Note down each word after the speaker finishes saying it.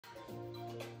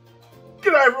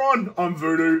G'day everyone, I'm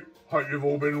Voodoo. Hope you've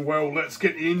all been well. Let's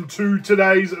get into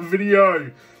today's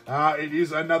video. It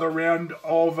is another round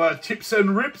of tips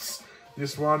and rips,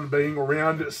 this one being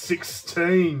round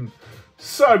 16.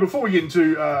 So before we get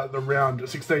into the round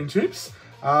 16 tips,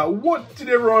 what did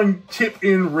everyone tip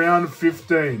in round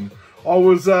 15? I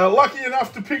was lucky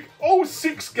enough to pick all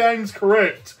 6 games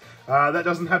correct. That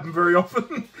doesn't happen very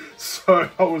often,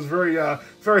 so I was very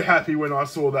happy when I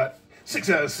saw that 6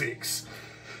 out of 6.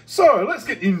 So let's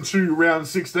get into round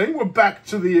 16. We're back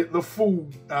to the full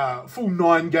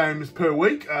 9 games per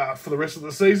week for the rest of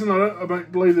the season. I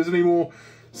don't believe there's any more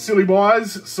silly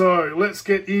buys. So let's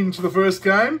get into the first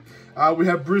game. We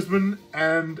have Brisbane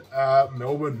and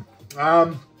Melbourne.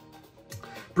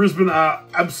 Brisbane are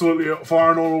absolutely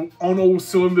firing on all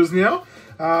cylinders now.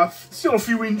 Still a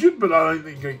few injured, but I don't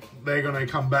think they're going to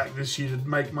come back this year to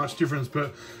make much difference.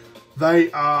 But they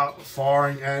are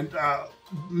firing, and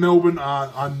Melbourne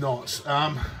are not.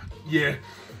 Yeah,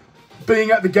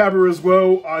 being at the Gabba as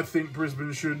well, I think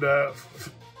Brisbane should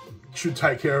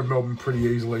take care of Melbourne pretty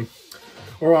easily.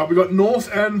 All right, we've got North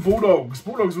and Bulldogs.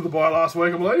 Bulldogs were the bye last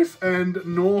week, I believe, and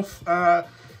North. North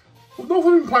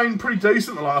have been playing pretty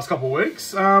decent the last couple of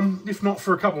weeks, if not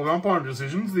for a couple of umpiring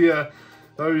decisions.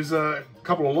 Those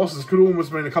couple of losses could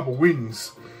almost mean a couple of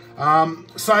wins.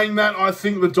 Saying that, I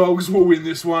think the Dogs will win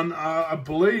this one. I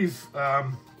believe,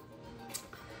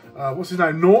 what's his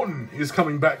name, Norton is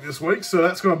coming back this week, so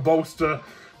that's going to bolster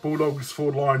Bulldogs'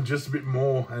 forward line just a bit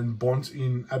more, and Bont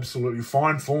in absolutely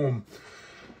fine form.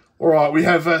 All right, we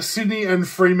have Sydney and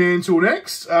Fremantle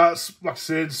next. Like I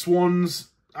said, Swans,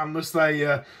 unless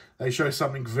they show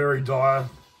something very dire,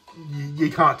 you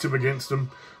can't tip against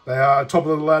them. They are top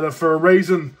of the ladder for a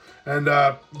reason, and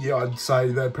yeah, I'd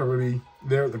say they'd probably be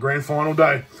there at the grand final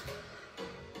day.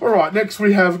 All right, next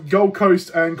we have Gold Coast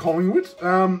and Collingwood.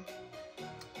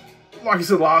 Like I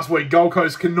said last week, Gold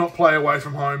Coast cannot play away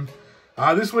from home.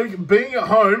 This week, being at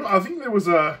home, I think there was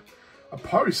a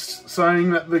post saying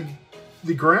that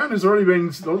the ground has already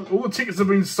been, all the tickets have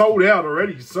been sold out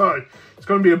already, so it's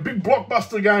going to be a big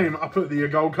blockbuster game up at the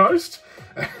Gold Coast.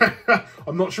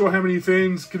 I'm not sure how many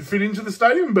fans can fit into the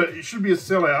stadium, but it should be a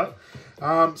sellout.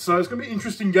 So it's going to be an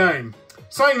interesting game.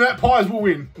 Saying that, Pies will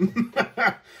win.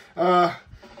 I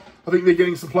think they're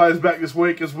getting some players back this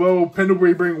week as well.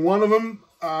 Pendlebury bring one of them.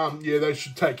 Yeah, they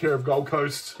should take care of Gold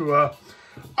Coast, who are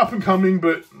up and coming,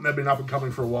 but they've been up and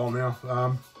coming for a while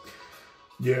now.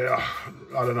 Yeah,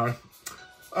 I don't know.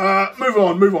 Move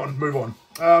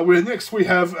on. Next we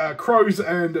have Crows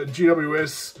and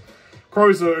GWS.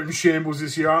 Crows are in shambles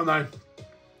this year, aren't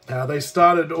they? They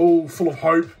started all full of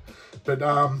hope, but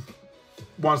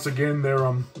once again they're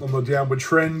on the downward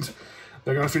trend.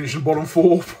 They're going to finish in bottom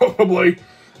 4 probably.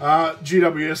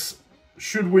 GWS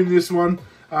should win this one,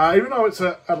 even though it's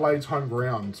at Adelaide's home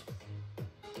ground.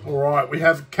 All right, we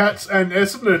have Cats and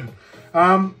Essendon.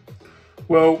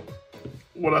 Well,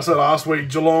 what I said last week,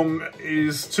 Geelong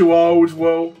is too old.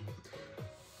 Well,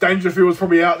 Dangerfield's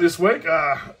probably out this week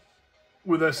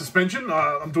with a suspension.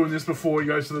 I'm doing this before he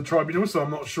goes to the tribunal, so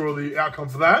I'm not sure the outcome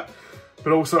for that.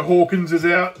 But also Hawkins is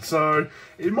out, so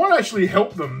it might actually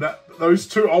help them that those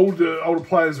 2 older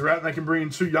players are out, and they can bring in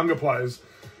 2 younger players.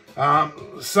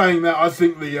 Saying that, I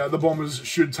think the Bombers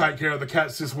should take care of the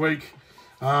Cats this week.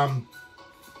 Yeah,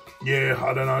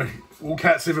 I don't know. Will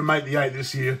Cats ever make the 8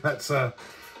 this year? That's a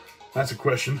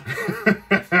question.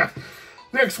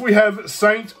 Next, we have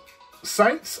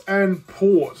Saints and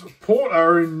Port. Port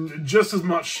are in just as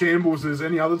much shambles as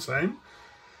any other team.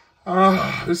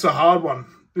 This is a hard one.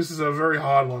 This is a very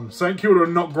hard one. St Kilda are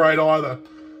not great either.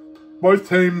 Both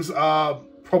teams are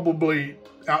probably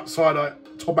outside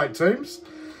top 8 teams.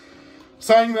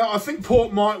 Saying that, I think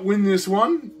Port might win this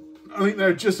one. I think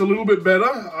they're just a little bit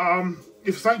better.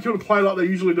 If St Kilda play like they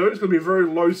usually do, it's going to be a very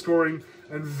low-scoring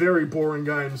and very boring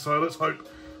game. So let's hope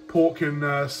Port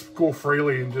can score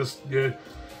freely and just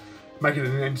make it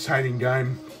an entertaining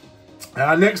game.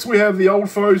 Next, we have the old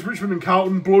foes, Richmond and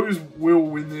Carlton. Blues will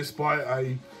win this by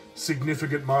a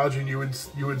significant margin, you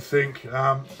would think.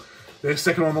 They're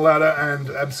second on the ladder and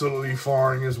absolutely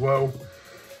firing as well.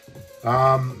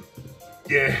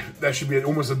 Yeah, that should be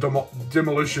almost a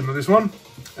demolition of this one.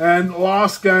 And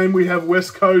last game, we have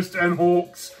West Coast and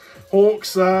Hawks.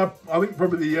 Hawks are, I think,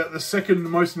 probably the second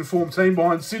most informed team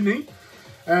behind Sydney.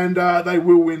 And they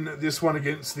will win this one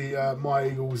against the My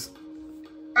Eagles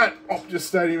at Optus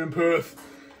Stadium in Perth.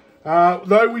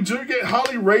 Though we do get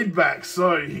Harley Reid back,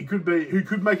 so he could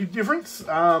make a difference.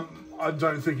 I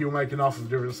don't think he'll make enough of a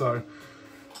difference, though.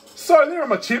 So there are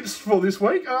my tips for this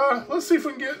week. Let's see if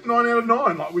we can get 9 out of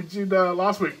 9 like we did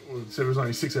last week. Well, it said it was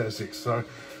only 6 out of 6. So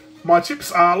My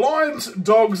tips are Lions,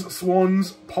 Dogs,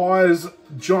 Swans, Pies,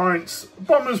 Giants,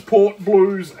 Bombers, Port,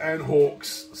 Blues, and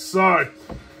Hawks. So,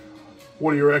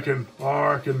 what do you reckon?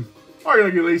 I reckon I'm going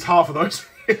to get at least half of those.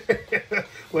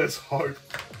 Let's hope.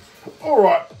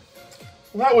 Alright,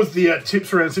 well, that was the tips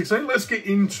for round 16. Let's get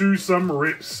into some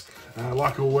rips.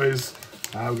 Like always,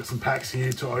 we've got some packs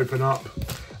here to open up.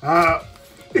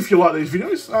 If you like these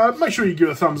videos, make sure you give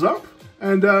it a thumbs up.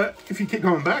 And if you keep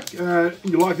coming back and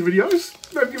you like the videos,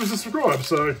 maybe give us a subscribe.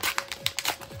 So,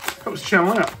 help us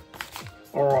channel out.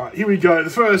 Alright, here we go. The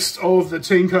first of the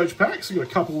Team Coach packs. We've got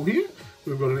a couple here.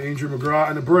 We've got an Andrew McGrath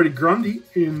and a Brody Grundy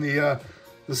in the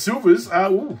silvers.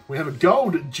 Ooh, we have a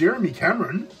gold Jeremy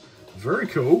Cameron. Very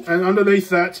cool. And underneath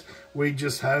that, we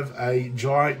just have a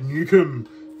Giant Newcomb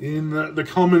in the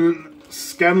common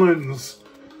Scanlons.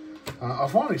 I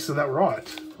finally said that right.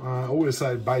 I always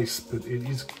say base, but it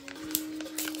is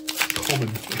common.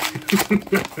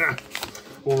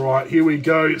 Alright, here we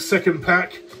go. Second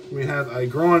pack. We have a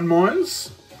Grind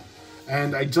Myers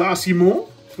and a Darcy Moore.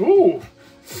 Ooh,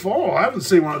 I haven't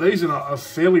seen one of these in a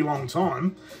fairly long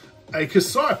time. A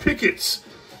Kasai Pickett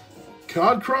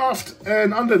Cardcraft,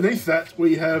 and underneath that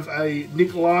we have a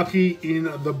Nick Larkey in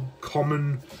the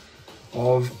common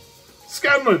of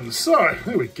Scanlon. So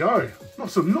there we go.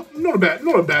 Not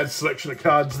a bad selection of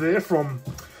cards there from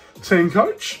Team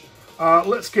Coach.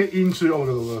 Let's get into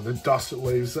the dust it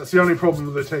leaves. That's the only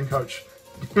problem with the Team Coach.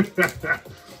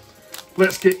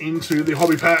 Let's get into the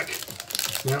hobby pack.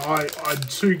 Now I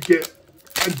do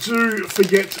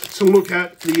forget to look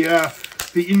at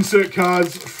the insert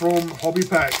cards from hobby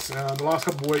packs. The last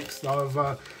couple of weeks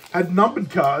I've had numbered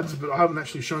cards, but I haven't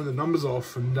actually shown the numbers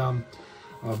off, and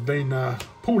I've been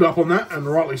pulled up on that, and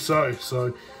rightly so.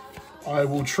 So I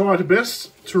will try to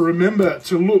best to remember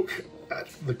to look at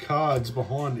the cards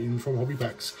behind in from hobby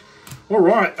packs.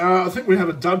 Alright, I think we have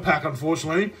a dud pack,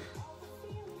 unfortunately.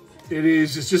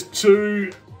 It's just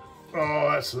two.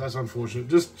 Oh, that's unfortunate.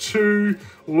 Just two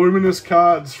luminous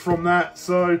cards from that.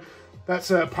 So that's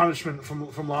a punishment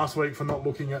from last week for not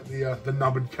looking at the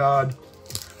numbered card.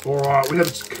 Alright, we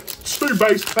have two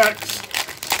base packs.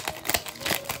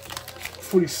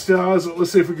 Footy Stars.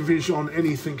 Let's see if we can finish on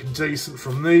anything decent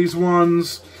from these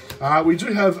ones. We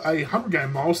do have a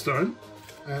 100-game milestone,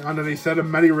 and underneath that a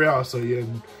Matty Rao. So yeah,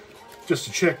 just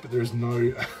to check, but there's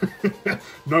no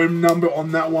no number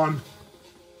on that one.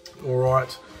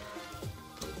 Alright.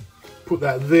 Put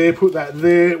that there, put that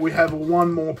there. We have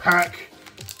one more pack.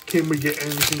 Can we get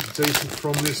anything decent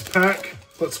from this pack?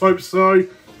 Let's hope so.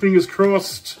 Fingers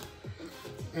crossed.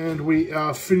 And we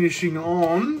are finishing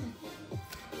on...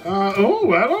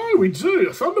 oh, hello, we do.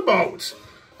 A Thunderbolt.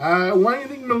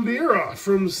 Waning Malera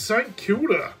from St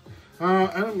Kilda.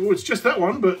 And it's just that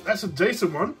one, but that's a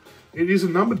decent one. It is a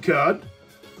numbered card.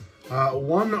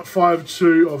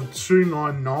 152 of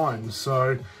 299.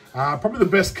 So, probably the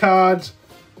best card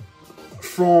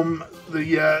from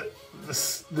the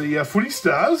Footy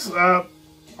Stars. I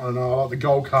don't know, I like the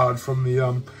gold card from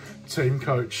the Team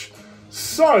Coach.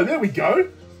 So, there we go.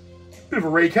 Bit of a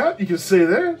recap, you can see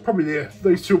there. Probably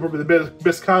these two are probably the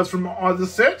best cards from either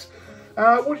set.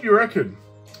 What do you reckon?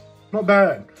 Not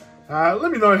bad.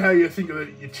 Let me know how you think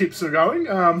your tips are going.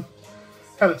 How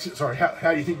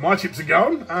you think my tips are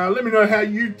going. Let me know how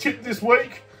you tipped this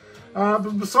week.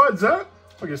 But besides that,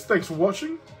 I guess thanks for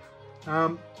watching.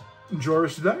 Enjoy the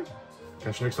rest of the day.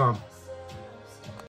 Catch you next time.